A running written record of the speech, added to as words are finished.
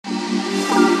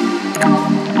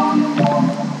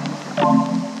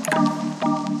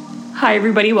Hi,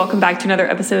 everybody. Welcome back to another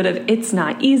episode of It's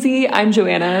Not Easy. I'm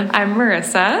Joanna. I'm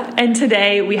Marissa. And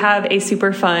today we have a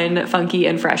super fun, funky,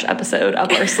 and fresh episode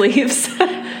up our sleeves.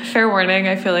 Fair warning,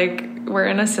 I feel like we're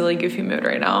in a silly, goofy mood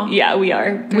right now. Yeah, we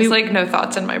are. There's no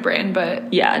thoughts in my brain,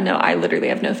 but... Yeah, no, I literally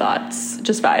have no thoughts.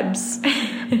 Just vibes.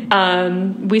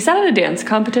 We sat at a dance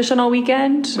competition all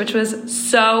weekend. Which was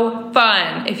so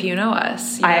fun. If you know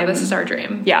us, this is our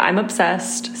dream. Yeah, I'm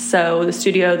obsessed. So the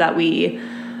studio that we've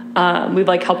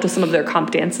helped with some of their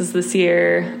comp dances this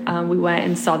year. We went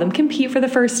and saw them compete for the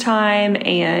first time,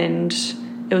 and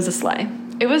it was a slay.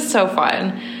 It was so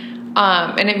fun.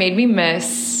 And it made me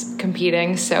miss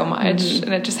competing so much.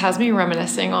 And it just has me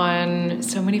reminiscing on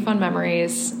so many fun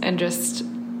memories and just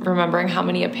remembering how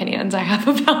many opinions I have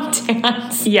about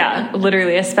dance. Yeah,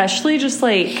 literally, especially just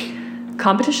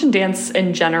competition dance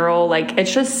in general.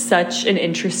 It's just such an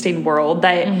interesting world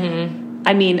that...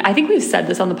 I mean, I think we've said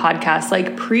this on the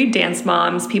podcast, pre-Dance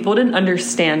Moms, people didn't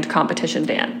understand competition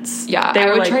dance. Yeah, they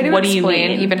I would try to what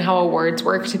explain even how awards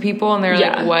work to people, and they're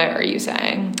like, what are you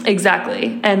saying?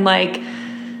 Exactly. And,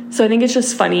 so I think it's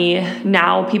just funny,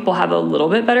 now people have a little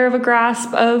bit better of a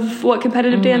grasp of what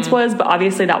competitive dance was, but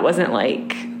obviously that wasn't,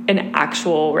 an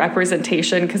actual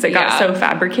representation because it got so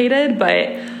fabricated, but...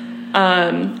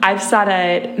 I've sat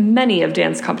at many of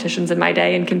dance competitions in my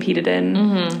day and competed in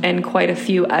and quite a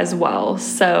few as well.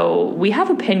 So we have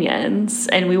opinions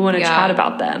and we want to chat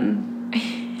about them.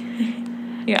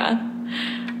 Yeah.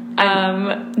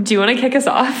 Do you want to kick us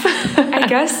off? I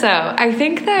guess so. I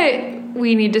think that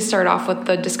we need to start off with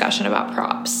the discussion about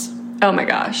props. Oh my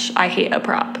gosh. I hate a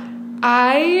prop.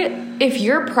 If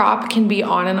your prop can be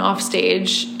on and off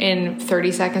stage in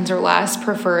 30 seconds or less,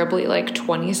 preferably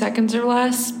 20 seconds or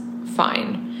less,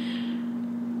 fine.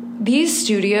 These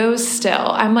studios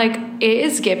still, I'm it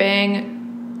is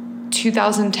giving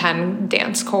 2010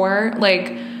 dance core.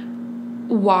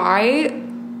 Why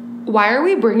are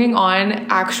we bringing on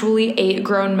actually 8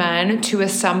 grown men to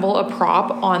assemble a prop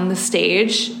on the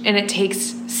stage and it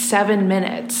takes 7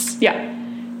 minutes? Yeah.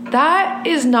 That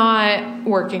is not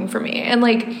working for me. And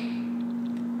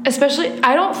especially,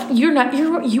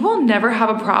 you will never have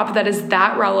a prop that is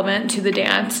that relevant to the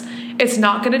dance. It's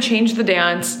not going to change the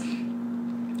dance.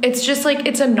 It's just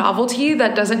it's a novelty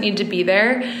that doesn't need to be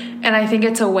there. And I think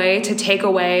it's a way to take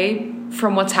away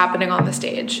from what's happening on the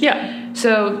stage. Yeah.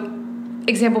 So,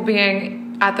 example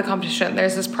being at the competition,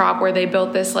 there's this prop where they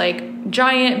built this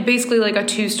giant, basically a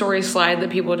 2-story slide that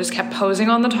people just kept posing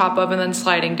on the top of and then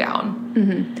sliding down.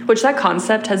 Which that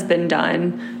concept has been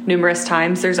done numerous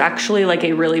times. There's actually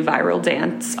a really viral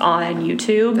dance on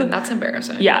YouTube. Then that's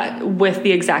embarrassing. Yeah, with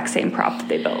the exact same prop that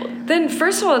they built. Then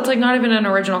first of all, it's not even an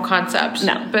original concept.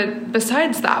 No. But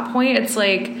besides that point, it's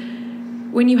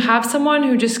when you have someone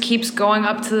who just keeps going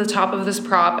up to the top of this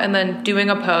prop and then doing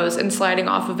a pose and sliding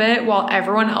off of it while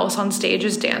everyone else on stage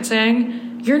is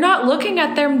dancing, you're not looking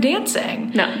at them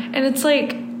dancing. No. And it's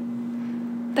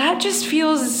that just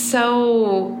feels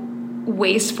so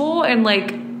wasteful and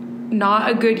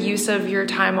not a good use of your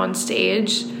time on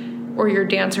stage or your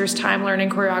dancers' time learning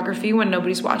choreography when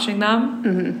nobody's watching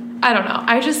them. I don't know.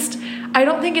 I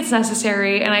don't think it's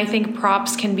necessary, and I think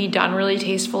props can be done really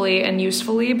tastefully and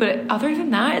usefully, but other than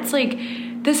that, it's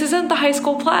this isn't the high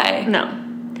school play. No.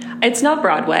 It's not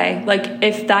Broadway.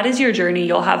 If that is your journey,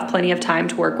 you'll have plenty of time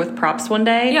to work with props one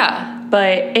day. Yeah.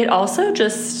 But it also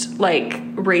just,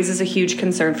 raises a huge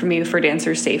concern for me for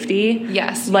dancer safety.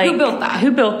 Yes. Who built that?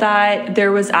 Who built that?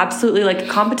 There was absolutely,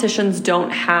 competitions don't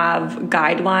have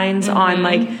guidelines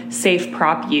on, safe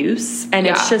prop use. And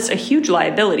it's just a huge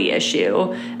liability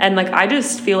issue. And, I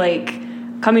just feel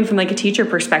coming from, a teacher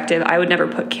perspective, I would never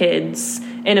put kids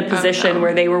in a position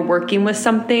where they were working with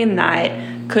something that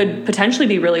could potentially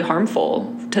be really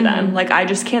harmful to them. I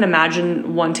just can't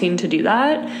imagine wanting to do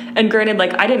that. And granted,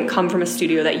 I didn't come from a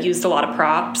studio that used a lot of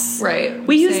props. Right.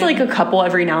 We used a couple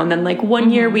every now and then.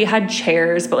 One year we had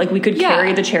chairs, but we could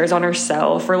carry the chairs on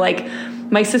ourselves. Or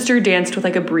my sister danced with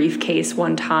a briefcase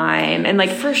one time. And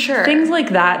for sure. Things like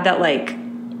that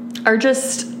are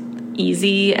just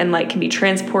easy and can be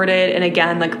transported and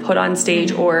again put on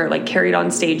stage or carried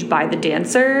on stage by the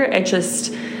dancer.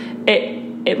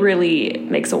 It really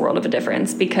makes a world of a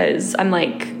difference because I'm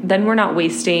then we're not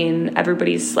wasting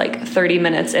everybody's 30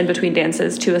 minutes in between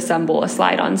dances to assemble a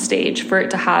slide on stage for it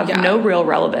to have no real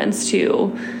relevance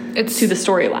to the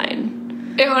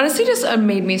storyline. It honestly just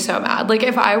made me so mad.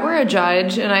 If I were a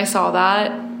judge and I saw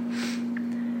that,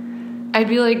 I'd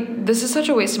be this is such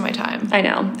a waste of my time. I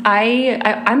know.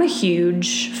 I'm a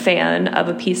huge fan of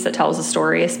a piece that tells a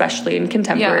story, especially in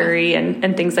contemporary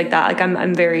and things like that.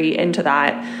 I'm very into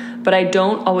that. But I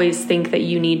don't always think that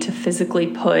you need to physically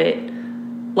put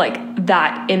like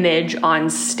that image on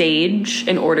stage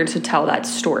in order to tell that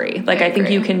story. Like, I think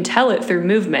you can tell it through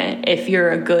movement if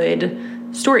you're a good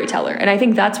storyteller. And I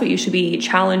think that's what you should be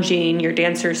challenging your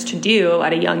dancers to do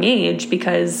at a young age,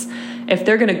 because if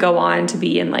they're going to go on to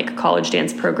be in like college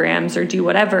dance programs or do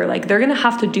whatever, like they're going to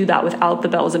have to do that without the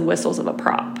bells and whistles of a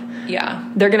prop. Yeah.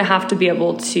 They're going to have to be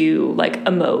able to like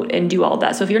emote and do all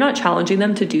that. So if you're not challenging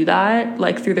them to do that,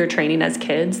 like through their training as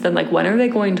kids, then like when are they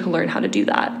going to learn how to do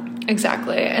that?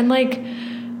 Exactly. And like,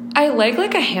 I like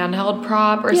a handheld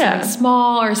prop or something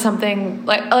small or something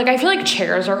like I feel like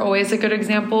chairs are always a good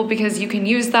example, because you can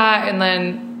use that and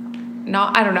then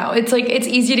I don't know. It's like, it's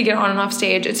easy to get on and off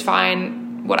stage. It's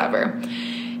fine, whatever.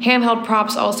 Handheld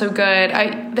props also good.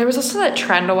 There was also that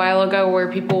trend a while ago where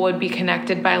people would be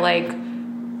connected by like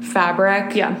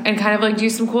fabric and kind of like do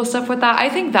some cool stuff with that. I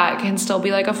think that can still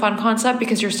be like a fun concept,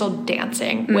 because you're still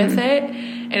dancing with it,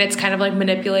 and it's kind of like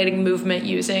manipulating movement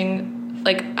using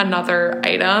like another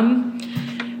item.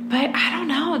 But I don't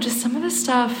know, just some of the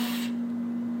stuff,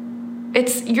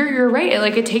 it's you're right,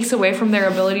 like it takes away from their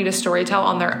ability to storytell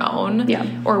on their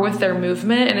own or with their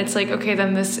movement, and it's like, okay,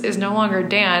 then this is no longer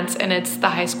dance and it's the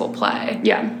high school play.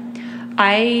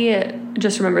 I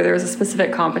just remember there was a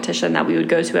specific competition that we would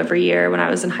go to every year when I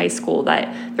was in high school,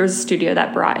 that there was a studio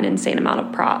that brought an insane amount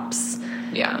of props.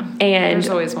 Yeah. And there's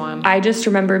always one. I just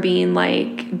remember being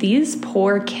like, these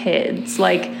poor kids,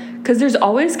 like, because there's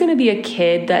always going to be a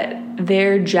kid that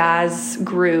their jazz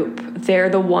group, they're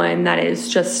the one that is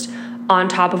just on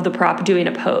top of the prop doing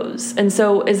a pose. And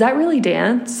so is that really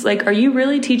dance? Like, are you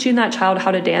really teaching that child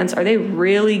how to dance? Are they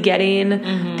really getting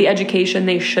the education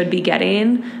they should be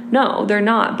getting? No, they're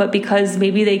not. But because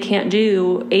maybe they can't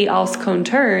do 8 Alce cone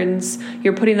turns,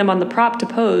 you're putting them on the prop to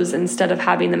pose instead of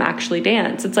having them actually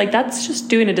dance. It's like, that's just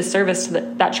doing a disservice to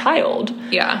that child.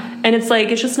 Yeah. And it's like,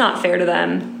 it's just not fair to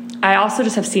them. I also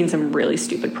just have seen some really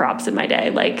stupid props in my day.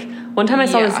 Like, one time I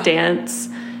saw this dance,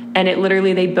 and it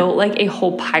literally, they built like a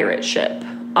whole pirate ship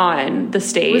on the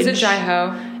stage. Was it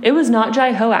Jai-Ho? It was not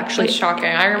Jai-Ho, actually. That's shocking.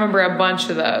 I remember a bunch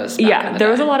of those. Yeah, there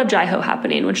was a lot of Jai-Ho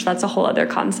happening, which that's a whole other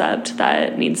concept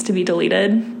that needs to be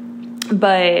deleted.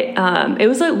 But it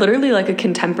was like literally like a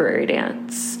contemporary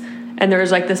dance. And there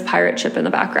was like this pirate ship in the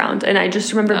background. And I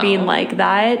just remember being like,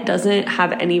 that doesn't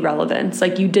have any relevance.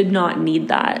 Like, you did not need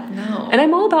that. No. And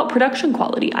I'm all about production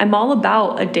quality. I'm all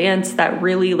about a dance that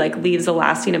really like leaves a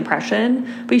lasting impression.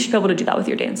 But you should be able to do that with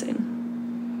your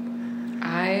dancing.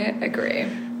 I agree.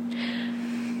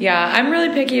 Yeah, I'm really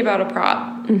picky about a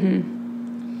prop.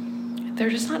 They're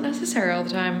just not necessary all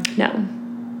the time. No.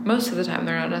 Most of the time,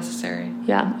 they're not necessary.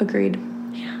 Yeah, agreed.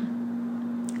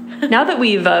 Now that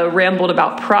we've rambled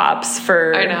about props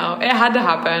for... I know. It had to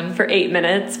happen. For 8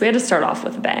 minutes. We had to start off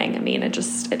with a bang. I mean, it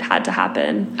had to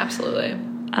happen. Absolutely.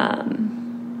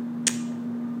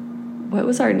 What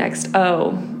was our next...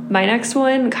 Oh, my next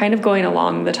one, kind of going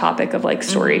along the topic of, like,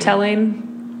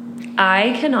 storytelling.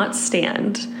 I cannot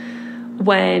stand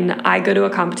when I go to a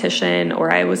competition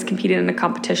or I was competing in a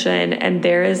competition and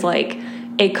there is, like,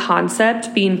 a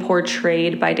concept being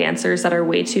portrayed by dancers that are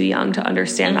way too young to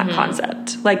understand that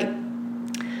concept. Like,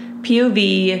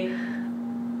 POV,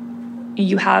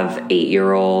 you have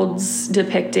 8-year-olds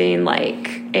depicting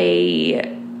like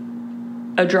a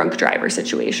drunk driver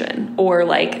situation, or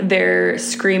like they're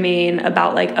screaming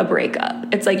about like a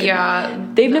breakup. It's like,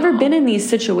 they've never been in these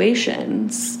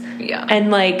situations. Yeah. And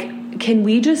like, can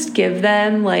we just give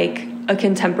them like a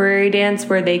contemporary dance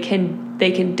where they can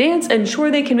dance, and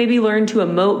sure, they can maybe learn to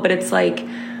emote, but it's like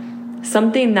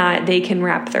something that they can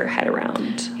wrap their head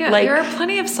around. Yeah, like, there are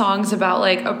plenty of songs about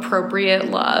like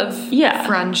appropriate love,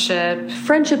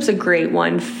 friendship's a great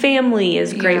one, family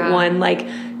is a great one, like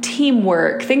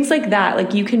teamwork, things like that.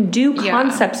 Like, you can do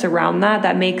concepts around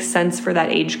that make sense for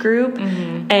that age group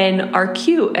and are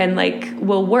cute and like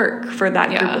will work for that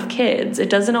group of kids. It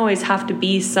doesn't always have to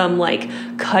be some like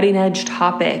cutting edge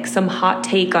topic, some hot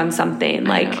take on something.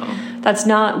 Like, that's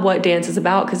not what dance is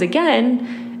about. Because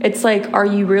again, it's like, are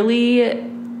you really,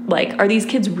 like, are these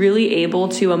kids really able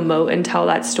to emote and tell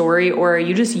that story? Or are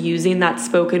you just using that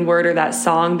spoken word or that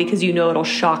song because you know it'll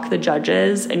shock the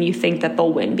judges and you think that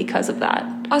they'll win because of that?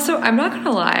 Also, I'm not going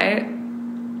to lie.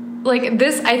 Like,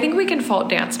 this, I think we can fault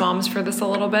Dance Moms for this a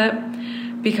little bit.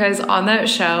 Because on that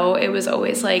show, it was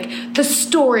always like the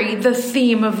story, the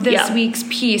theme of this week's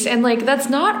piece. And like, that's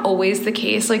not always the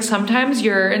case. Like, sometimes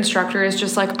your instructor is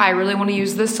just like, I really want to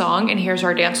use this song and here's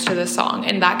our dance to this song.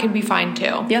 And that can be fine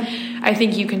too. Yeah. I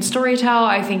think you can storytell.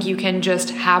 I think you can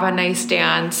just have a nice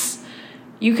dance.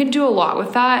 You can do a lot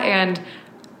with that. And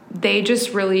they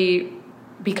just really,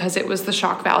 because it was the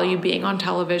shock value being on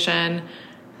television,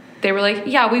 they were like,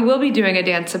 yeah, we will be doing a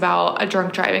dance about a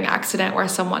drunk driving accident where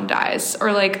someone dies,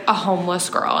 or like a homeless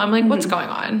girl. I'm like, what's going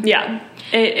on? Yeah.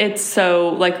 It's so,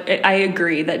 like, I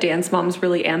agree that Dance Moms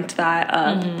really amped that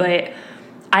up. But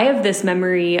I have this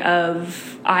memory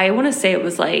of, I want to say it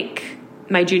was like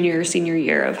my junior or senior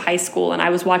year of high school, and I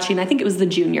was watching, I think it was the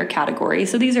junior category.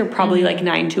 So these are probably like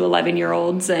 9 to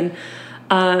 11-year-olds. And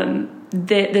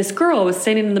this girl was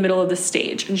standing in the middle of the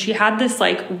stage, and she had this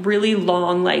like really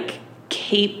long, like,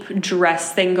 cape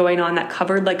dress thing going on that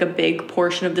covered like a big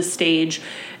portion of the stage.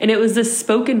 And it was this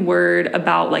spoken word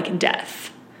about like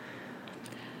death.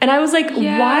 And I was like,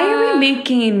 why are we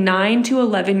making 9 to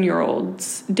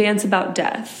 11-year-olds dance about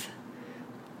death?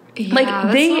 Yeah, like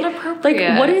that's not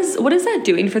appropriate. Like what is that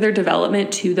doing for their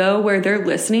development too, though, where they're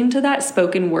listening to that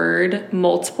spoken word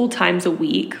multiple times a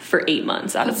week for 8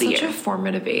 months out of the year? That's such a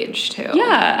formative age too.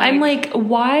 Yeah, I'm like,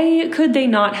 why could they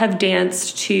not have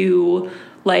danced to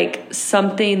like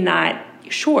something that,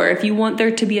 sure, if you want there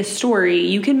to be a story,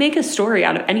 you can make a story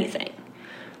out of anything.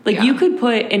 Like you could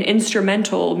put an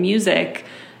instrumental music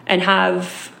and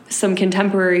have some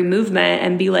contemporary movement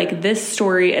and be like, this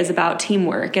story is about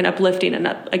teamwork and uplifting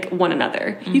one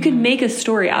another. You can make a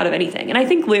story out of anything. And I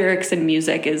think lyrics and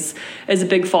music is a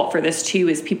big fault for this too,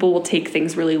 is people will take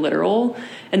things really literal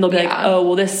and they'll be like, oh,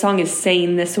 well, this song is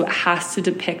saying this, so it has to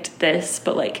depict this.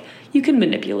 But like, you can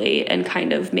manipulate and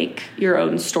kind of make your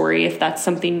own story if that's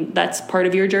something that's part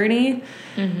of your journey.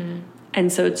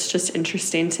 And so it's just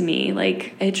interesting to me.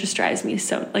 Like, it just drives me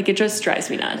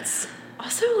nuts.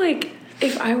 Also, like,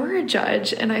 if I were a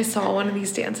judge and I saw one of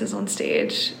these dances on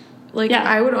stage, like,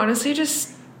 I would honestly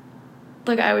just,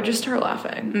 like, I would just start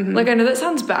laughing. Like, I know that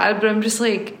sounds bad, but I'm just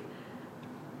like,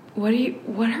 what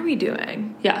are we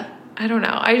doing? Yeah. I don't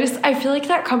know. I feel like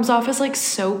that comes off as, like,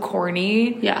 so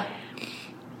corny. Yeah.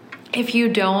 If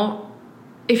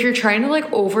you're trying to,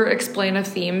 like, over-explain a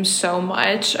theme so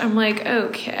much, I'm like,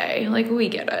 okay, like, we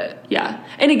get it. Yeah.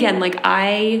 And again, like,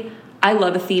 I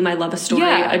love a theme. I love a story.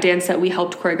 Yeah. A dance that we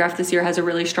helped choreograph this year has a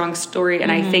really strong story,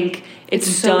 and I think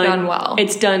it's so done well.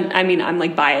 It's done. I mean, I'm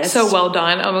like biased. So well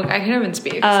done. I can't even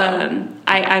speak.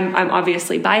 I'm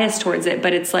obviously biased towards it,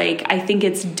 but it's like, I think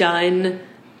it's done.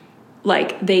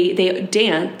 Like they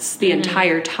dance the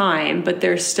entire time, but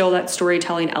there's still that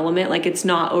storytelling element. Like, it's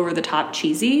not over the top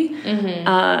cheesy.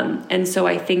 And so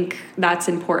I think that's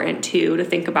important too, to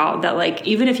think about that. Like,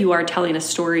 even if you are telling a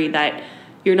story, that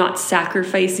you're not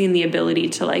sacrificing the ability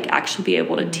to like actually be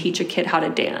able to teach a kid how to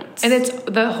dance. And it's,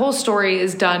 the whole story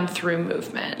is done through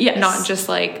movement. Yes. Not just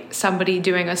like somebody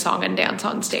doing a song and dance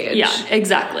on stage. Yeah,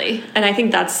 exactly. And I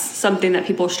think that's something that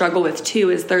people struggle with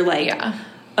too, is they're like,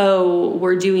 oh,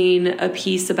 we're doing a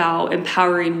piece about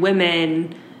empowering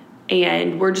women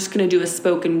and we're just going to do a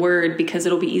spoken word because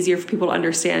it'll be easier for people to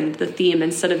understand the theme,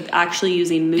 instead of actually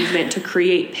using movement to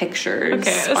create pictures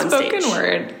on stage. A spoken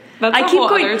word. That's a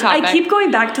whole other topic. I keep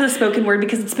going back to the spoken word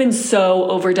because it's been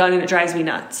so overdone and it drives me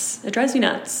nuts.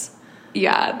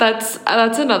 Yeah, that's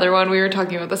another one. We were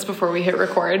talking about this before we hit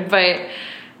record, but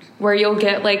where you'll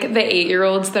get like the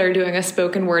 8-year-olds that are doing a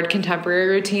spoken word contemporary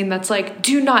routine that's like,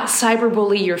 do not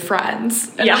cyberbully your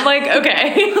friends. And I'm like,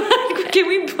 okay, like, can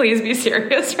we please be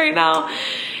serious right now?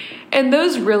 And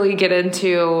those really get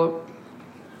into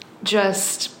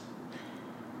just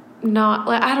not,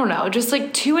 like, I don't know, just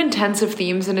like too intensive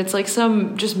themes, and it's like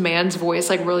some just man's voice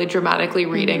like really dramatically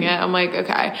reading it. I'm like,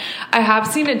 okay. I have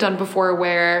seen it done before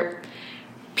where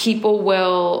people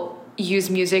will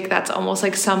use music that's almost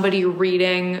like somebody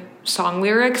reading song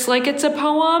lyrics like it's a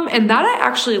poem, and that I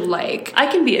actually like. I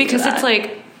can be into because that. It's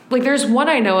like there's one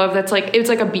I know of that's like, it's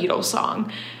like a Beatles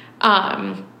song.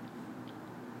 I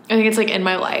think it's like In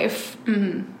My Life.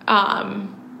 And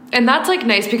that's like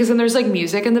nice because then there's like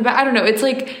music in the back. I don't know, it's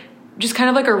like just kind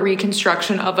of like a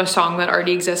reconstruction of a song that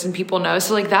already exists and people know.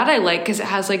 So like that I like because it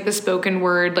has like the spoken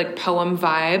word like poem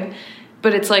vibe,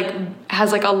 but it's like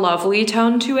has like a lovely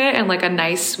tone to it and like a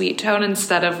nice sweet tone,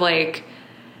 instead of like,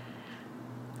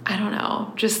 I don't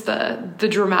know, just the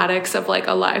dramatics of like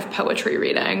a live poetry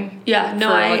reading. Yeah, no,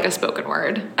 like a spoken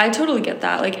word. I totally get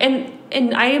that. Like,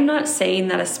 and I am not saying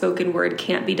that a spoken word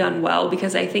can't be done well,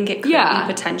 because I think it could be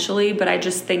potentially, but I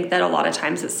just think that a lot of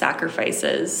times it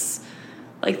sacrifices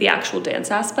like the actual dance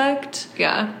aspect.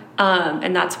 Yeah.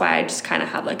 And that's why I just kind of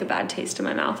have like a bad taste in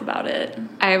my mouth about it.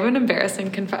 I have an embarrassing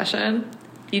confession.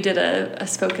 You did a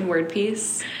spoken word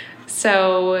piece.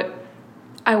 So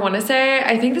I want to say,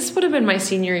 I think this would have been my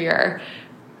senior year.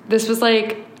 This was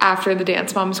like after the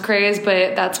Dance Moms craze,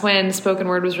 but that's when spoken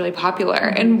word was really popular.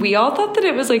 And we all thought that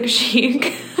it was like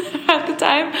chic at the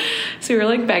time So we were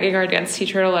like begging our dance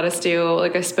teacher to let us do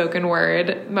like a spoken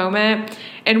word moment.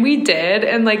 And we did.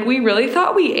 And like, we really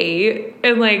thought we ate.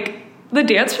 And like, the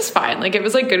dance was fine. Like, it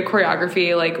was like good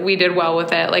choreography. Like, we did well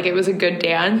with it. Like, it was a good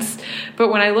dance. But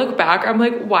when I look back, I'm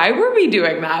like, why were we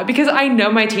doing that? Because I know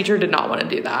my teacher did not want to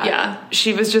do that. Yeah.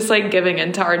 She was just like giving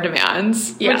in to our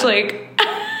demands. Yeah. Which like,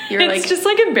 You're it's like, just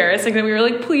like embarrassing that we were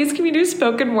like, please, can we do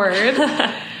spoken word?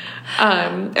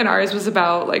 And ours was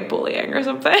about like bullying or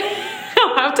something.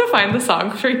 I'll have to find the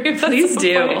song for you. Please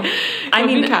do. I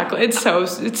mean, it's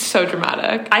so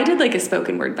dramatic. I did like a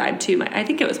spoken word vibe too. I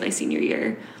think it was my senior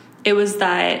year. It was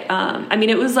that,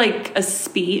 it was like a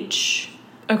speech,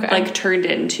 like turned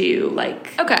into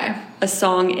like a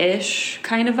song-ish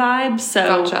kind of vibe.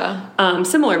 So, gotcha.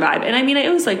 Similar vibe. And I mean,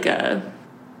 it was like it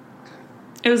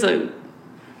was a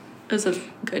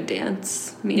good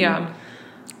dance. I mean, yeah.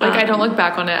 Like, I don't look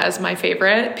back on it as my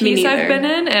favorite piece I've been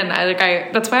in. And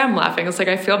that's why I'm laughing. It's like,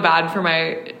 I feel bad for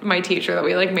my teacher that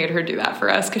we like made her do that for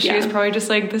us. Cause she was probably just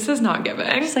like, this is not giving.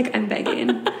 She's like, I'm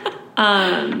begging.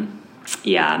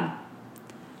 Yeah,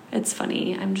 it's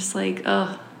funny. I'm just like,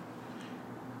 ugh.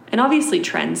 And obviously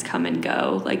trends come and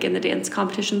go, like in the dance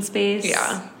competition space.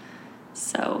 Yeah.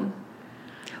 So,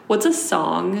 what's a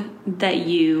song that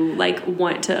you like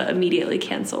want to immediately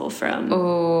cancel from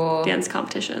dance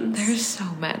competitions? There's so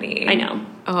many. I know.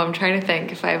 Oh, I'm trying to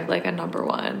think if I have like a number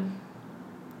one.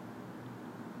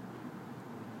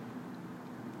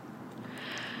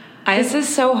 This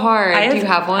is so hard. Do you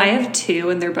have one? I have two,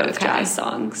 and they're both jazz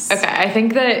songs. Okay, I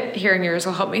think that hearing yours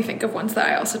will help me think of ones that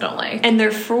I also don't like. And they're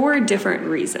for different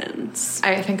reasons.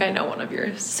 I think I know one of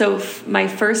yours. So my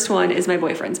first one is My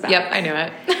Boyfriend's Back. Yep, I knew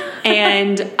it.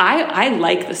 And I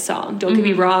like the song. Don't get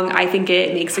me wrong. I think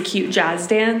it makes a cute jazz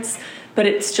dance. But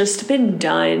it's just been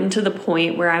done to the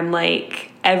point where I'm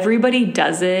like, everybody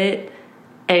does it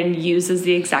and uses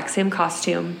the exact same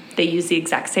costume. They use the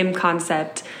exact same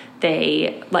concept.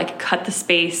 They like cut the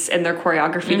space in their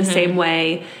choreography the same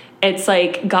way. It's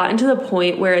like gotten to the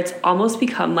point where it's almost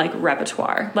become like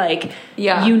repertoire. Like,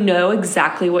 you know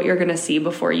exactly what you're going to see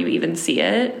before you even see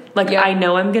it. Like, I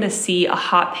know I'm going to see a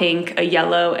hot pink, a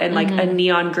yellow, and like a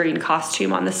neon green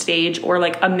costume on the stage, or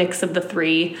like a mix of the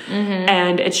three.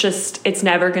 And it's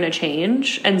never going to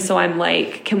change. And so I'm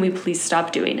like, can we please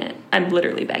stop doing it? I'm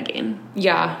literally begging.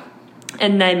 Yeah.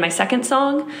 And then my second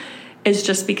song is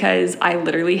just because I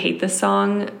literally hate this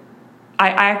song.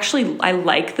 I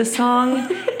like the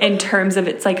song in terms of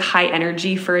it's like high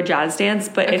energy for a jazz dance,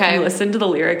 but if you listen to the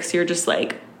lyrics, you're just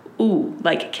like, ooh,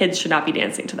 like kids should not be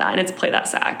dancing to that. And it's Play That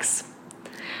Sax.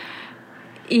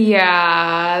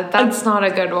 Yeah, that's not a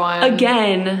good one.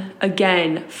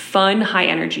 Again, fun, high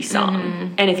energy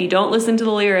song. And if you don't listen to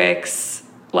the lyrics,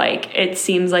 like it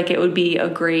seems like it would be a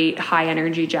great high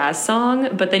energy jazz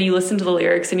song, but then you listen to the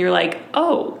lyrics and you're like,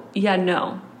 oh, yeah,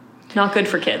 no. Not good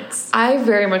for kids. I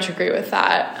very much agree with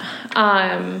that.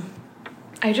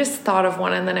 I just thought of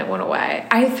one and then it went away.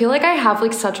 I feel like I have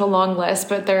like such a long list,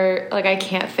 but they're like, I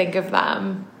can't think of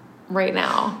them right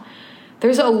now.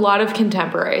 There's a lot of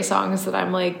contemporary songs that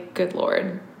I'm like, good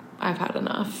Lord, I've had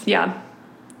enough. Yeah.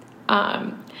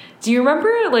 Do you remember,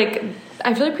 like,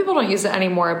 I feel like people don't use it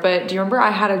anymore, but do you remember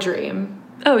I Had a Dream?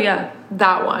 Oh, yeah.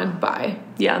 That one, by.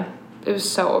 Yeah. It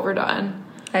was so overdone.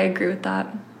 I agree with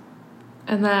that.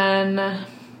 And then,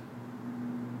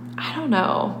 I don't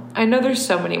know. I know there's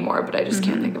so many more, but I just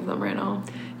can't think of them right now.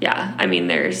 Yeah, I mean,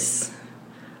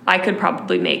 I could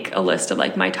probably make a list of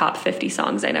like my top 50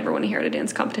 songs I never want to hear at a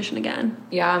dance competition again.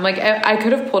 Yeah, I'm like, I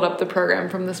could have pulled up the program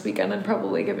from this weekend and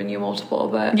probably given you multiple,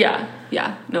 but... Yeah,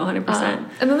 no, 100%.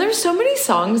 And then there's so many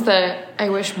songs that I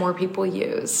wish more people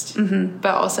used,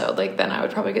 but also, like, then I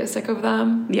would probably get sick of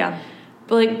them. Yeah.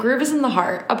 But, like, Groove is in the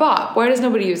Heart, a bop. Why does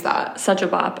nobody use that? Such a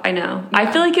bop, I know. Yeah.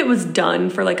 I feel like it was done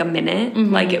for, like, a minute.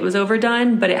 Like, it was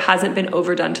overdone, but it hasn't been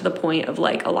overdone to the point of,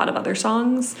 like, a lot of other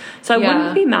songs. So I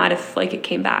wouldn't be mad if, like, it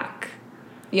came back.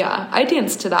 Yeah, I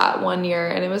danced to that one year,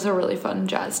 and it was a really fun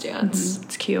jazz dance.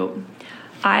 It's cute.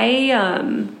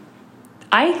 I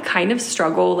kind of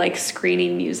struggle, like,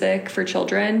 screening music for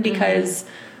children because,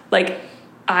 like,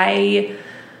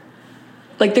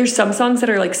 there's some songs that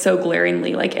are, like, so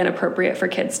glaringly, like, inappropriate for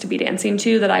kids to be dancing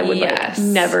to that I would, like,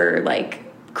 never, like,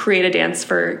 create a dance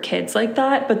for kids like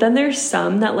that. But then there's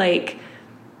some that, like,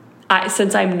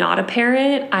 since I'm not a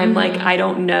parent, I'm, like, I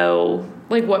don't know...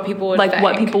 Like, what people would think.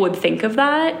 What people would think of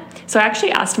that. So I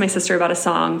actually asked my sister about a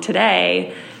song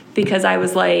today because I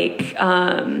was, like...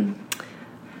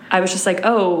 I was just like,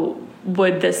 oh...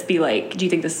 would this be like, do you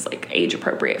think this is like age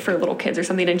appropriate for little kids or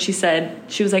something? And she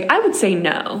was like, I would say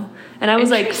no. And I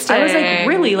was like,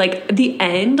 really? Like the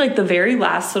end, like the very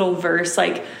last little verse,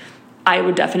 like I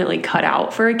would definitely cut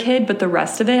out for a kid, but the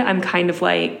rest of it, I'm kind of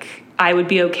like, I would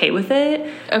be okay with it.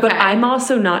 Okay. But I'm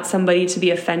also not somebody to be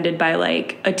offended by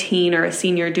like a teen or a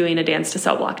senior doing a dance to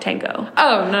Cell Block Tango.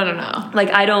 Oh, no.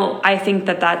 Like, I think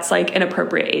that that's like an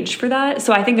appropriate age for that.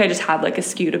 So I think I just have like a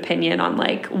skewed opinion on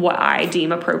like what I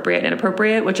deem appropriate and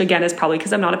inappropriate, which again is probably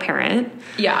because I'm not a parent.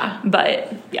 Yeah.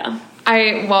 But yeah.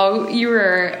 While you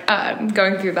were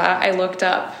going through that, I looked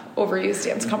up overused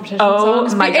dance competition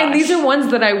songs. My gosh. And these are ones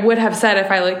that I would have said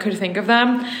if I like could think of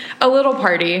them. A Little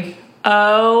Party.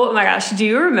 Oh my gosh, do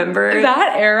you remember?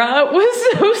 That era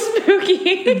was so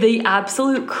spooky. The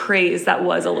absolute craze that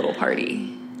was A Little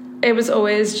Party. It was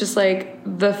always just like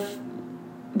the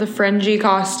fringy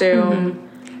costume.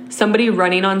 Mm-hmm. Somebody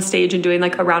running on stage and doing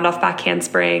like a round off back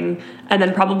handspring and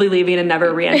then probably leaving and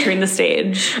never re-entering the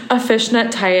stage. A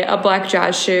fishnet tight, a black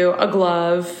jazz shoe, a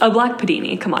glove. A black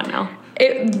Padini, come on now.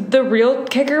 The real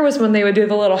kicker was when they would do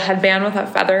the little headband with a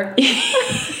feather.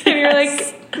 Yes. And you're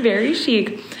like, very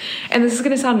chic. And this is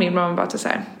going to sound mean, what I'm about to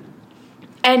say.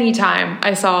 Anytime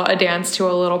I saw a dance to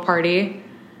A Little Party,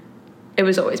 it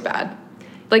was always bad.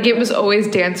 Like, it was always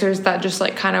dancers that just,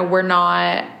 like, kind of were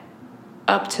not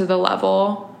up to the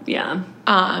level. Yeah.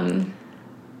 I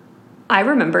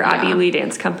remember Abbey Lee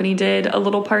Dance Company did A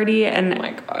Little Party, and oh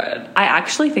my God. I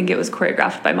actually think it was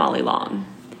choreographed by Molly Long.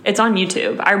 It's on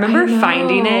YouTube. I remember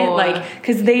finding it, like,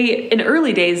 because in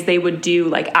early days, they would do,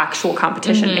 like, actual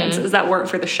competition dances that weren't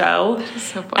for the show. That is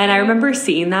so funny. And I remember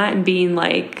seeing that and being,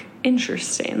 like,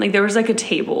 interesting. Like, there was, like, a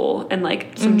table and,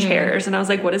 like, some chairs, and I was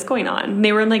like, what is going on? And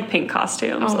they were in, like, pink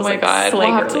costumes. Oh, my God.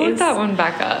 We'll have to look that one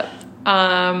back up.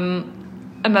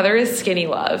 Another is Skinny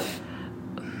Love.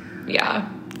 Yeah.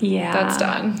 Yeah. That's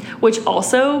done. Which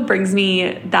also reminds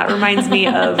me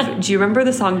of, do you remember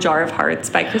the song Jar of Hearts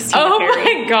by Christina Perri? Oh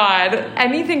my God.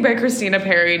 Anything by Christina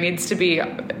Perri needs to be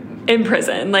in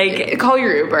prison. Like, call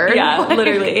your Uber. Yeah,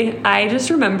 literally. I just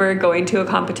remember going to a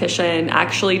competition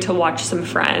actually to watch some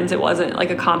friends. It wasn't like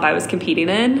a comp I was competing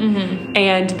in. Mm-hmm.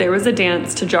 And there was a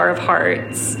dance to Jar of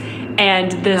Hearts.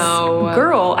 And this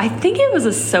girl, I think it was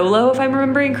a solo if I'm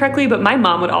remembering correctly, but my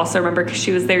mom would also remember because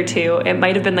she was there too. It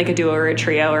might have been like a duo or a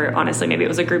trio, or honestly maybe it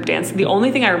was a group dance. The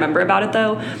only thing I remember about it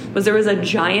though was there was a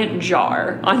giant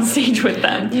jar on stage with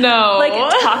them. No. Like,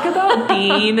 talk about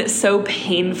being so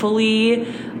painfully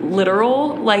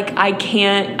literal. Like, I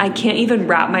can't even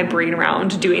wrap my brain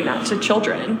around doing that to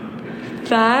children.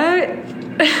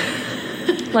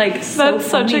 Like, so that's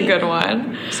funny. Such a good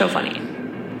one. So funny.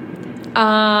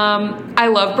 I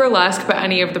love burlesque, but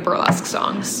any of the burlesque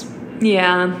songs.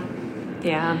 Yeah.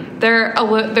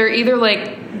 They're either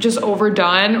like just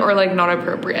overdone or like not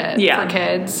appropriate for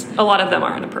kids. A lot of them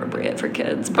are inappropriate for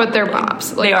kids, probably. But they're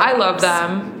bops. Like, I love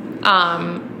them.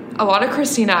 A lot of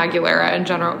Christina Aguilera in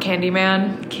general.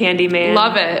 Candyman.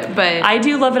 Love it, but I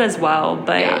do love it as well.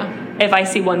 But if I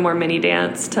see one more mini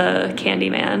dance to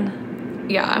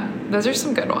Candyman, yeah, those are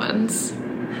some good ones.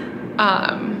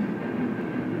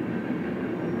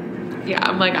 Yeah,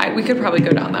 I'm like, we could probably go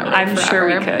down that road I'm forever.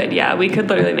 Sure we could. Yeah, we could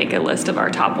literally make a list of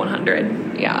our top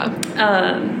 100. Yeah.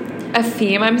 A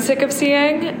theme I'm sick of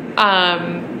seeing,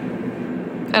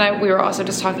 and we were also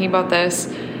just talking about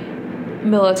this,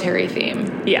 military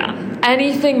theme. Yeah.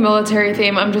 Anything military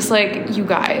theme, I'm just like, you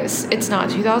guys, it's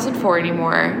not 2004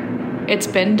 anymore. It's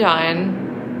been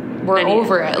done. We're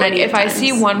over it. Like, if I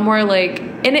see one more, like,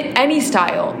 in any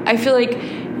style, I feel like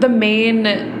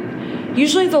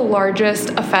usually the largest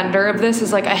offender of this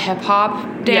is like a hip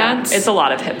hop dance. Yeah, it's a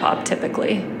lot of hip hop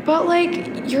typically. But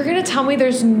like, you're going to tell me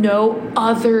there's no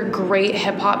other great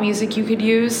hip hop music you could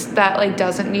use that like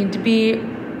doesn't need to be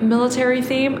military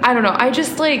theme? I don't know. I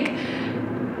just like,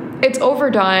 it's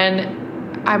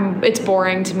overdone. It's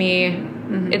boring to me.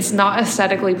 Mm-hmm. It's not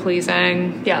aesthetically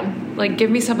pleasing. Yeah. Like, give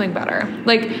me something better.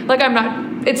 Like I'm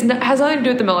not, has nothing to do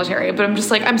with the military, but I'm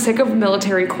just like, I'm sick of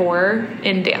military core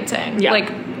in dancing. Yeah.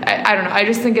 Like, I don't know. I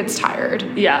just think it's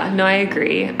tired. Yeah, no, I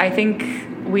agree. I think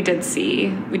we did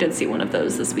see one of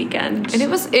those this weekend. And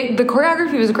the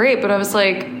choreography was great, but I was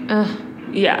like, ugh.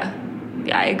 Yeah,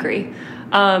 I agree.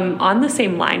 On the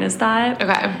same line as that,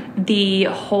 okay, the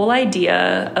whole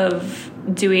idea of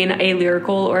doing a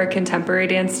lyrical or a contemporary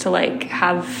dance to like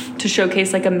have to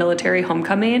showcase like a military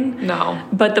homecoming. No.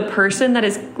 But the person that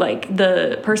is like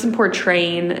the person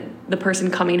portraying the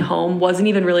person coming home wasn't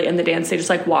even really in the dance. They just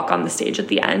like walk on the stage at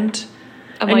the end.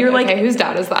 And you're like, whose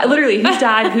dad is that? Literally, whose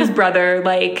dad, whose brother,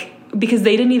 like, because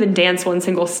they didn't even dance one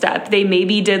single step. They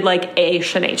maybe did like a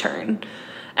Shanae turn.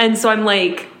 And so I'm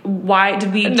like, why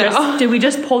did we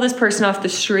just pull this person off the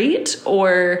street,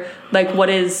 or like what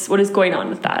is going on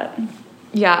with that?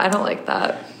 Yeah, I don't like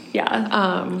that.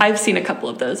 Yeah. I've seen a couple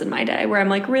of those in my day where I'm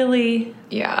like, really?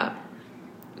 Yeah.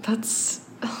 That's,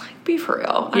 like, be for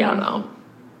real. I don't know.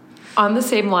 On the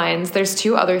same lines, there's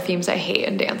 2 other themes I hate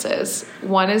in dances.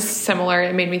 One is similar.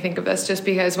 It made me think of this just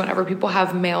because whenever people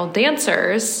have male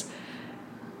dancers,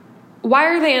 why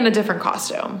are they in a different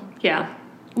costume? Yeah.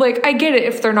 Like, I get it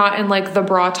if they're not in, like, the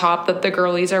bra top that the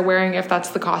girlies are wearing, if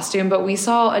that's the costume. But we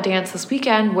saw a dance this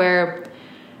weekend where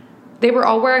they were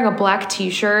all wearing a black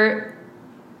t-shirt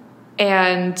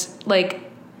and, like,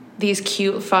 these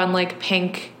cute, fun, like,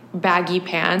 pink baggy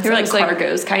pants. They're like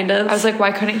cargos, kind of. I was like,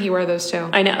 why couldn't he wear those too?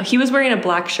 I know. He was wearing a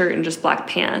black shirt and just black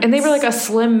pants. And they were like a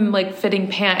slim, like, fitting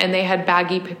pant, and they had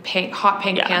baggy pink, hot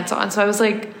pink pants on. So I was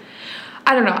like,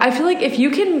 I don't know. I feel like if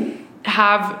you can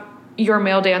have your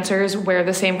male dancers wear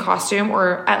the same costume,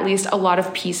 or at least a lot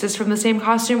of pieces from the same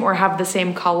costume, or have the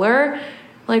same color,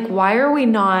 like, why are we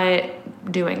not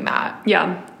doing that?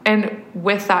 Yeah. And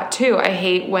with that too, I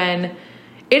hate when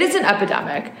it is an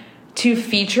epidemic to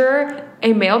feature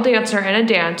a male dancer in a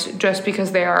dance just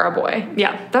because they are a boy.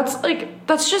 Yeah.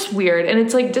 That's just weird. And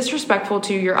it's, like, disrespectful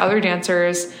to your other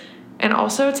dancers. And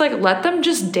also it's like, let them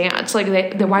just dance. Like,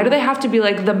 why do they have to be,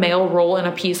 like, the male role in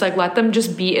a piece? Like, let them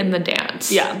just be in the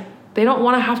dance. Yeah. They don't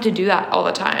want to have to do that all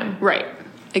the time. Right.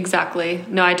 Exactly.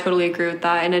 No, I totally agree with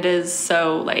that. And it is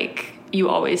so, like, you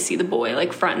always see the boy,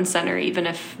 like, front and center, even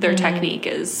if their technique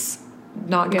is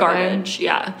not garbage.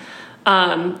 Yeah.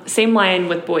 Same line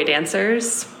with boy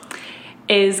dancers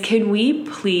is, can we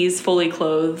please fully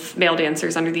clothe male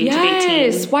dancers under the age of 18?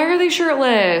 Yes. Why are they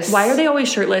shirtless? Why are they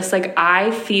always shirtless? Like,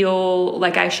 I feel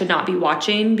like I should not be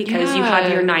watching because you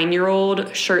have your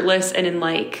 9-year-old shirtless and in,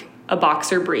 like, a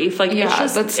boxer brief. Like, it's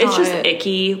just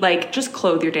icky. Like, just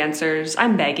clothe your dancers.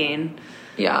 I'm begging.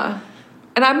 Yeah.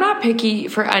 And I'm not picky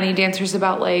for any dancers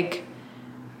about, like,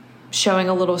 showing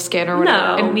a little skin or whatever.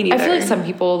 No, and me neither. I feel like some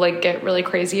people, like, get really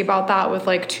crazy about that with,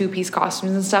 like, 2-piece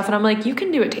costumes and stuff. And I'm like, you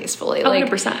can do it tastefully.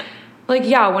 100%. Like,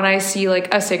 yeah, when I see,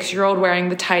 like, a 6-year-old wearing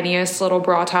the tiniest little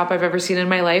bra top I've ever seen in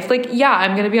my life, like, yeah,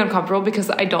 I'm going to be uncomfortable because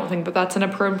I don't think that that's an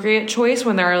appropriate choice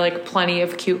when there are, like, plenty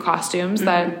of cute costumes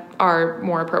that are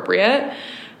more appropriate.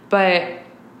 But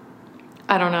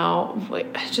I don't know.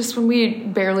 Like, just when we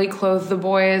barely clothe the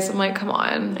boys, I'm like, come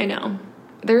on. I know.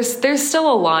 There's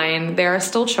still a line. There are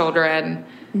still children.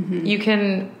 You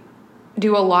can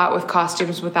do a lot with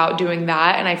costumes without doing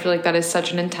that. And I feel like that is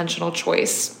such an intentional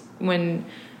choice when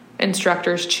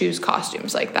instructors choose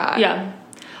costumes like that. Yeah.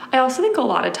 I also think a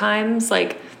lot of times,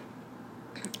 like,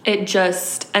 it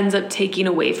just ends up taking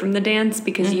away from the dance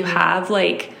because you have,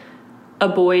 like, a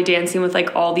boy dancing with,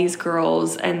 like, all these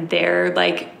girls and they're,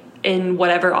 like, in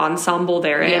whatever ensemble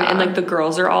they're in. And, like, the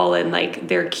girls are all in, like,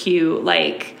 their cute,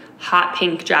 like, hot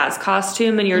pink jazz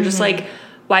costume, and you're just like,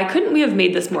 why couldn't we have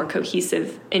made this more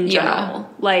cohesive in general?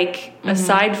 Like,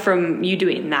 aside from you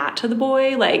doing that to the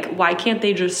boy, like, why can't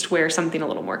they just wear something a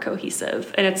little more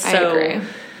cohesive? And it's so, I agree.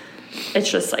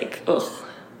 It's just like, ugh.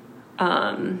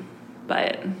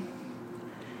 But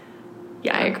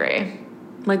yeah, I agree.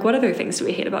 Like, what other things do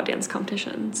we hate about dance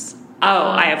competitions?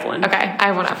 I have one. Okay, I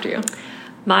have one after you.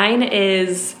 Mine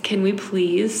is, can we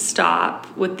please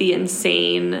stop with the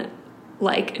insane,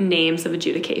 like, names of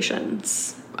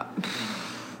adjudications?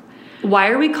 Why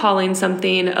are we calling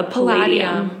something a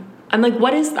palladium? I'm like,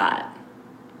 what is that?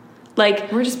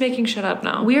 Like, we're just making shit up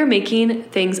now. We are making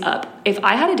things up. If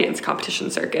I had a dance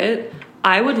competition circuit,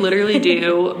 I would literally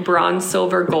do bronze,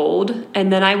 silver, gold,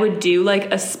 and then I would do,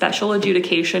 like, a special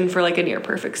adjudication for, like, a near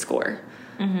perfect score.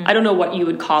 I don't know what you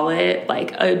would call it,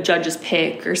 like a judge's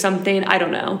pick or something. I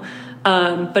don't know.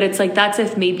 But it's like, that's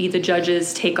if maybe the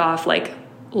judges take off, like,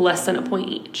 less than a point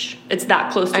each. It's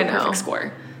that close to a perfect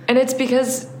score. And it's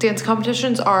because dance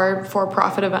competitions are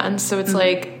for-profit events, so it's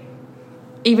like,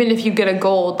 even if you get a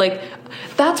gold, like,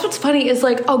 that's what's funny is,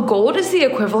 like, a gold is the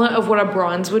equivalent of what a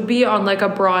bronze would be on, like, a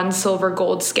bronze, silver,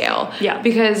 gold scale. Yeah.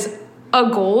 Because a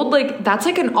gold, like, that's,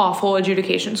 like, an awful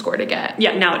adjudication score to get.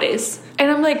 Yeah, nowadays. And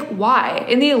I'm like, why?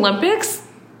 In the Olympics,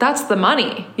 that's the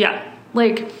money. Yeah.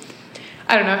 Like,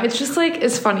 I don't know. It's just, like,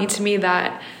 it's funny to me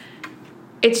that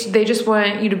they just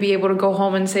want you to be able to go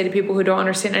home and say to people who don't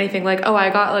understand anything, like, oh, I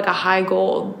got, like, a high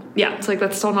gold. Yeah. It's like,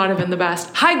 that's still not even the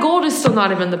best. High gold is still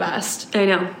not even the best. I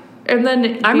know. And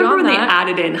then I remember when they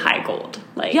added in high gold.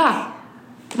 Like, yeah.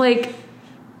 Like,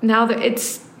 now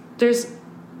that there's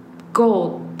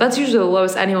gold. That's usually the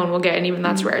lowest anyone will get, and even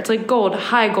that's rare. It's like gold,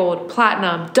 high gold,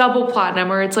 platinum, double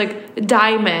platinum, or it's like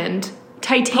diamond,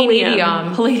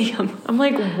 titanium, palladium. I'm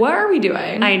like, what are we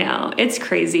doing? I know. It's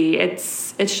crazy.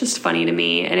 It's just funny to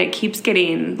me, and it keeps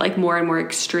getting, like, more and more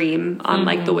extreme on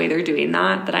like the way they're doing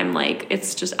that I'm like,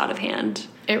 it's just out of hand.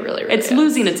 It really it's is.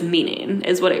 Losing its meaning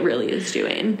is what it really is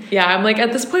doing. Yeah, I'm like,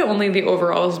 at this point only the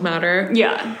overalls matter.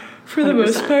 Yeah. 100%. For the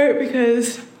most part,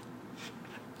 because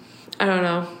I don't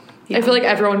know. Yeah. I feel like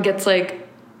everyone gets like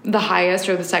the highest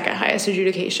or the second highest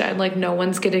adjudication. Like no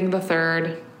one's getting the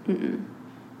third. Mm-mm.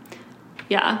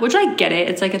 Yeah, which I get it.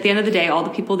 It's like at the end of the day, all the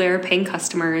people there are paying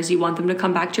customers. You want them to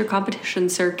come back to your competition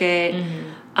circuit,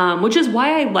 which is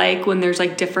why I like when there's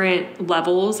like different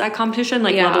levels at competition,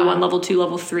 like level 1, level 2,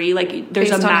 level 3. Like there's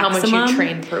based a maximum. How much you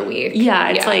train per week. Yeah,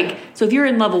 it's like, so if you're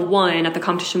in level 1 at the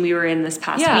competition we were in this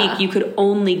past week, you could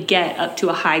only get up to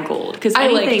a high gold. Because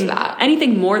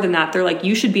anything more than that, they're like,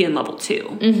 you should be in level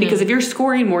 2. Because if you're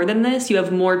scoring more than this, you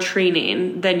have more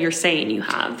training than you're saying you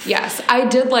have. Yes, I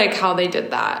did like how they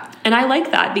did that. And I like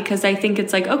that because I think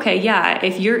it's like, okay, yeah,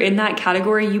 if you're in that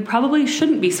category, you probably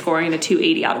shouldn't be scoring a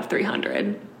 280 out of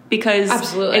 300. Because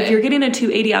if you're getting a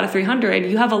 280 out of 300,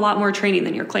 you have a lot more training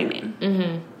than you're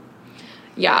claiming.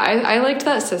 Yeah, I liked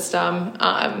that system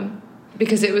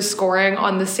because it was scoring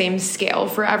on the same scale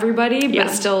for everybody, but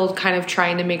still kind of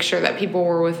trying to make sure that people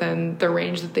were within the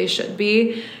range that they should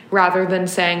be, rather than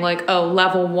saying like, oh,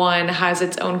 level 1 has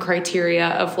its own criteria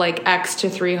of like X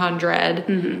to 300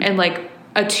 and like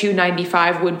a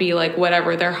 295 would be like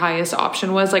whatever their highest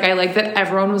option was. Like I like that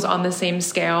everyone was on the same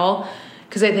scale,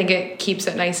 because I think it keeps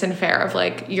it nice and fair of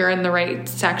like, you're in the right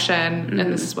section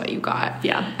and this is what you got.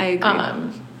 Yeah, I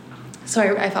agree. So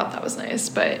I thought that was nice,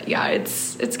 but yeah,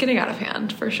 it's getting out of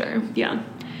hand for sure. Yeah.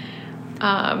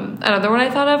 Another one I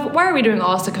thought of, why are we doing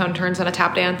all Saucony turns on a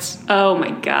tap dance? Oh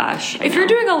my gosh. If you're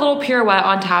doing a little pirouette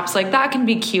on taps, like that can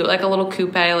be cute, like a little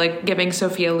coupe, like giving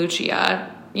Sophia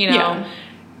Lucia, you know,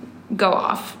 go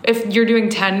off. If you're doing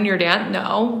 10 in your dance,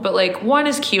 no, but like 1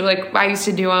 is cute. Like I used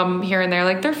to do them here and there,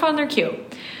 like they're fun, they're cute.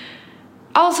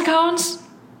 All Saucony's?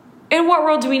 In what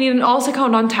world do we need an all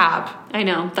Saucony on tap? I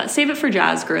know. Save it for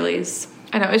jazz girlies.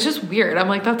 I know, it's just weird. I'm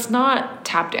like, that's not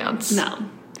tap dance. No.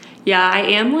 Yeah, I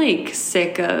am like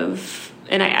sick of,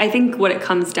 and I think what it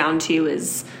comes down to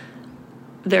is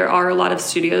there are a lot of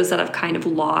studios that have kind of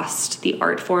lost the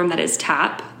art form that is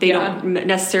tap. They don't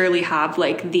necessarily have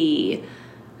like the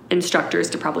instructors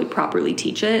to probably properly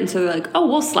teach it, and so they're like, oh,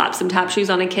 we'll slap some tap shoes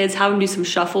on a kids, have them do some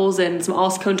shuffles and some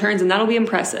all Saucony turns, and that'll be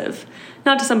impressive.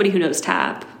 Not to somebody who knows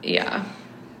tap. Yeah,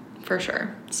 for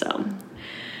sure. So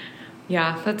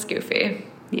yeah, that's goofy.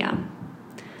 Yeah,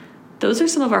 those are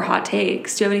some of our hot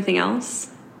takes. Do you have anything else?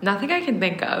 Nothing I can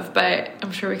think of, but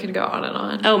I'm sure we could go on and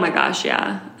on. Oh my gosh,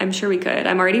 yeah, I'm sure we could.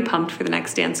 I'm already pumped for the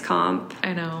next dance comp.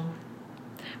 I know.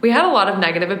 We had a lot of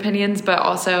negative opinions, but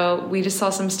also we just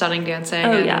saw some stunning dancing.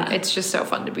 Oh, and it's just so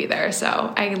fun to be there.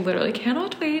 So I literally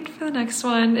cannot wait for the next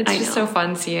one. It's just so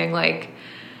fun seeing like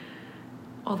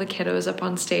all the kiddos up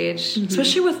on stage,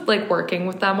 especially with like working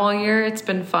with them all year. It's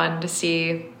been fun to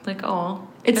see like,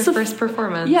 it's their first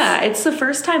performance. Yeah, it's the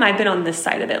first time I've been on this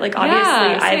side of it. Like obviously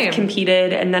I've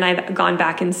competed and then I've gone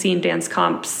back and seen dance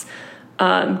comps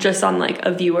just on like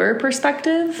a viewer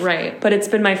perspective. Right. But it's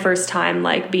been my first time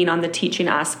like being on the teaching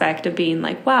aspect of being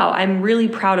like, wow, I'm really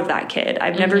proud of that kid.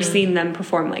 I've never seen them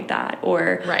perform like that.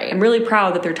 Or I'm really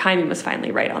proud that their timing was finally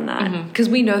right on that. Because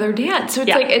we know their dance. So it's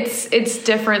like, it's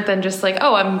different than just like,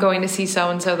 oh, I'm going to see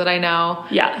so-and-so that I know.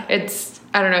 Yeah.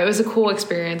 I don't know. It was a cool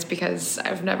experience because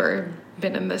I've never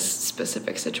been in this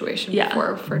specific situation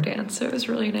before for dance, so it was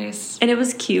really nice. And it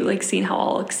was cute, like seeing how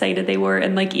all excited they were,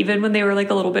 and like even when they were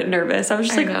like a little bit nervous, I was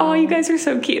just like, oh, you guys are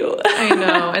so cute. I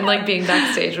know. And like being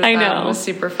backstage with them was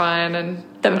super fun, and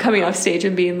them coming off stage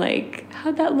and being like,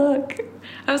 how'd that look?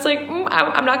 I was like,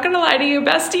 I'm not gonna lie to you,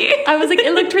 bestie. I was like,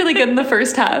 it looked really good in the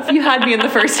first half. You had me in the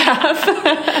first half.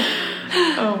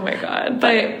 Oh my god.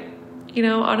 But you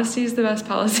know, honesty is the best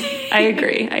policy. I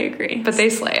agree. But they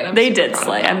slayed. They did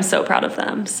slay. I'm so proud of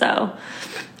them. So,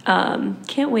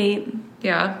 can't wait.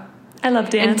 Yeah. I love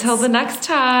dance. Until the next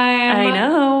time. I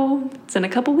know. It's in a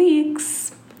couple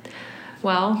weeks.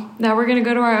 Well, now we're going to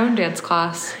go to our own dance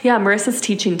class. Yeah, Marissa's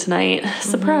teaching tonight.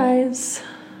 Surprise.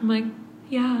 I'm like,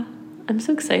 yeah. I'm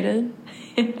so excited.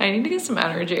 I need to get some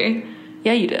energy.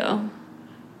 Yeah, you do.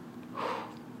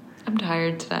 I'm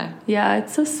tired today. Yeah,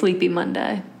 it's a sleepy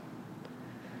Monday.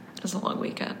 It was a long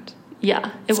weekend.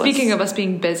 Yeah, it was. Speaking of us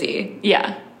being busy.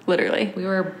 Yeah, literally. We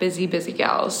were busy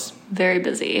gals. Very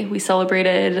busy. We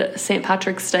celebrated St.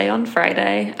 Patrick's Day on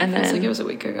Friday. And then, feels like it was a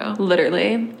week ago.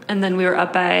 Literally. And then we were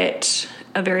up at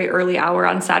a very early hour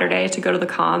on Saturday to go to the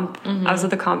comp. I was at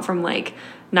the comp from like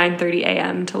 9:30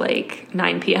 a.m. to like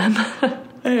 9 p.m.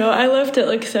 I know. I left at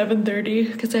like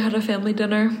 7:30 because I had a family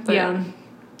dinner. But yeah.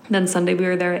 Then Sunday we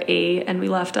were there at 8 and we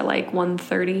left at like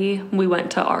 1:30. We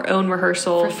went to our own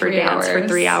rehearsal for dance for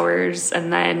 3 hours.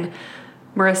 And then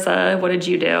Marissa, what did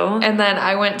you do? And then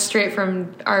I went straight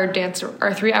from our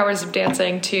 3 hours of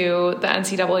dancing to the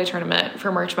NCAA tournament for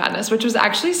March Madness, which was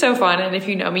actually so fun. And if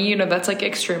you know me, you know that's like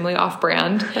extremely off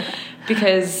brand.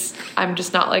 because I'm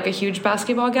just not like a huge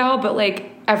basketball gal, but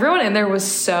like everyone in there was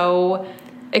so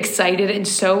excited and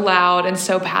so loud and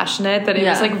so passionate that it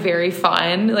was like very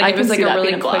fun. Like it was like a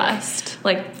really quick,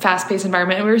 like fast-paced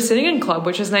environment, and we were sitting in club,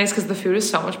 which is nice because the food is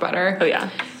so much better. Oh yeah.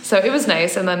 So it was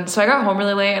nice. And then so I got home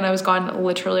really late and I was gone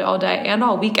literally all day and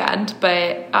all weekend,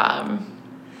 but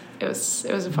it was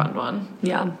a fun one.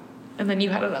 Yeah. And then you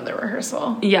had another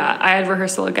rehearsal. Yeah, I had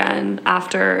rehearsal again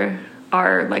after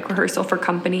our like rehearsal for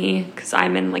company, because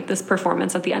I'm in like this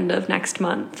performance at the end of next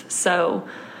month. So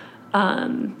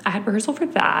I had rehearsal for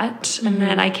that, and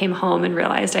then I came home and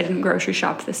realized I didn't grocery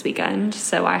shop this weekend,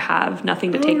 so I have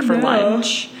nothing to take for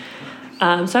lunch.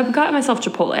 So I've got myself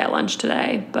Chipotle at lunch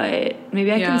today, but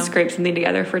maybe I can scrape something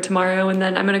together for tomorrow, and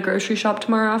then I'm going to grocery shop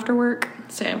tomorrow after work.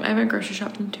 Same. I haven't grocery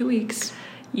shopped in 2 weeks.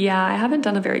 Yeah, I haven't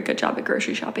done a very good job at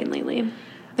grocery shopping lately.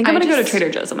 I think I'm going to go to Trader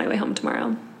Joe's on my way home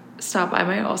tomorrow. Stop. I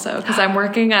might also, because I'm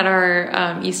working at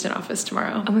our Easton office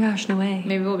tomorrow. Oh my gosh, no way.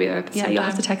 Maybe we'll be there at the same time. Yeah, you'll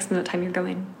have to text me what time you're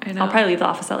going. I know. I'll probably leave the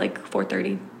office at like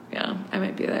 4:30. Yeah, I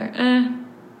might be there.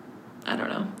 I don't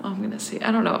know. I'm going to see.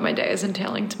 I don't know what my day is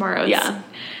entailing tomorrow.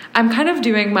 I'm kind of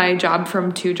doing my job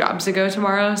from 2 jobs ago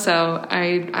tomorrow, so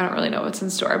I don't really know what's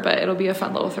in store, but it'll be a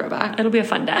fun little throwback. It'll be a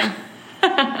fun day.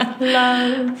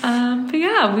 Love. But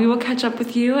yeah, we will catch up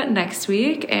with you next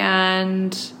week,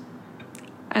 and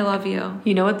I love you.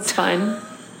 You know what's fun?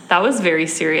 That was very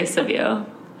serious of you.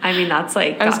 I mean, that's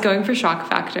like... I was going for shock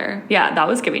factor. Yeah, that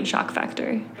was giving shock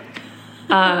factor.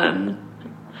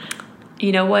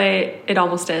 You know what it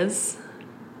almost is?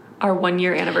 Our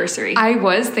 1-year anniversary. I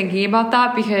was thinking about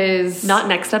that because... Not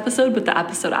next episode, but the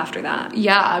episode after that.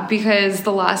 Yeah, because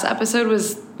the last episode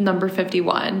was number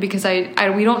 51, because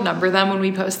we don't number them when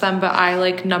we post them, but I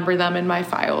like number them in my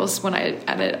files when I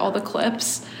edit all the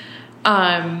clips.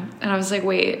 And I was like,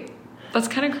 wait, that's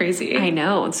kind of crazy. I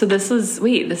know. So this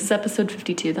is episode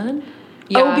 52 then?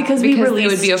 Yeah, because we released...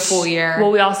 it would be a full year.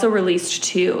 Well, we also released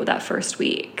 2 that first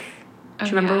week. Do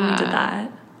you remember when we did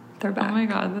that? They're back. Oh my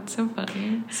God, that's so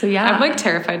funny. So yeah. I'm like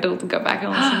terrified to go back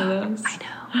and listen to those. I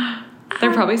know.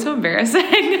 They're probably so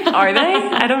embarrassing. Are they?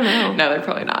 I don't know. No, they're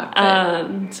probably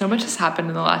not. So much has happened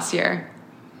in the last year.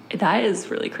 That is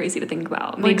really crazy to think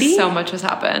about. Maybe like so much has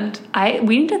happened.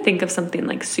 We need to think of something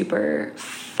like super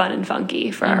fun and funky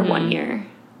for our 1 year.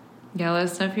 Yeah, let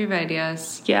us know if you have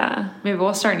ideas. Yeah. Maybe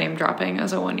we'll start name dropping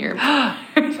as a 1 year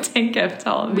take gift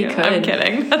to all of you. We could. I'm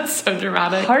kidding. That's so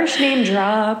dramatic. Harsh name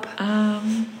drop.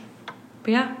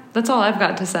 But yeah, that's all I've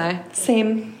got to say.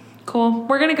 Same. Cool.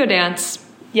 We're going to go dance.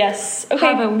 Yes. Okay.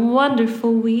 Have a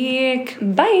wonderful week.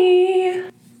 Bye.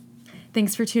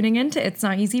 Thanks for tuning in to It's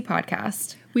Not Easy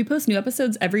podcast. We post new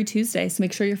episodes every Tuesday, so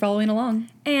make sure you're following along.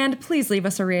 And please leave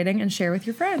us a rating and share with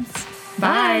your friends.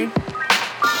 Bye.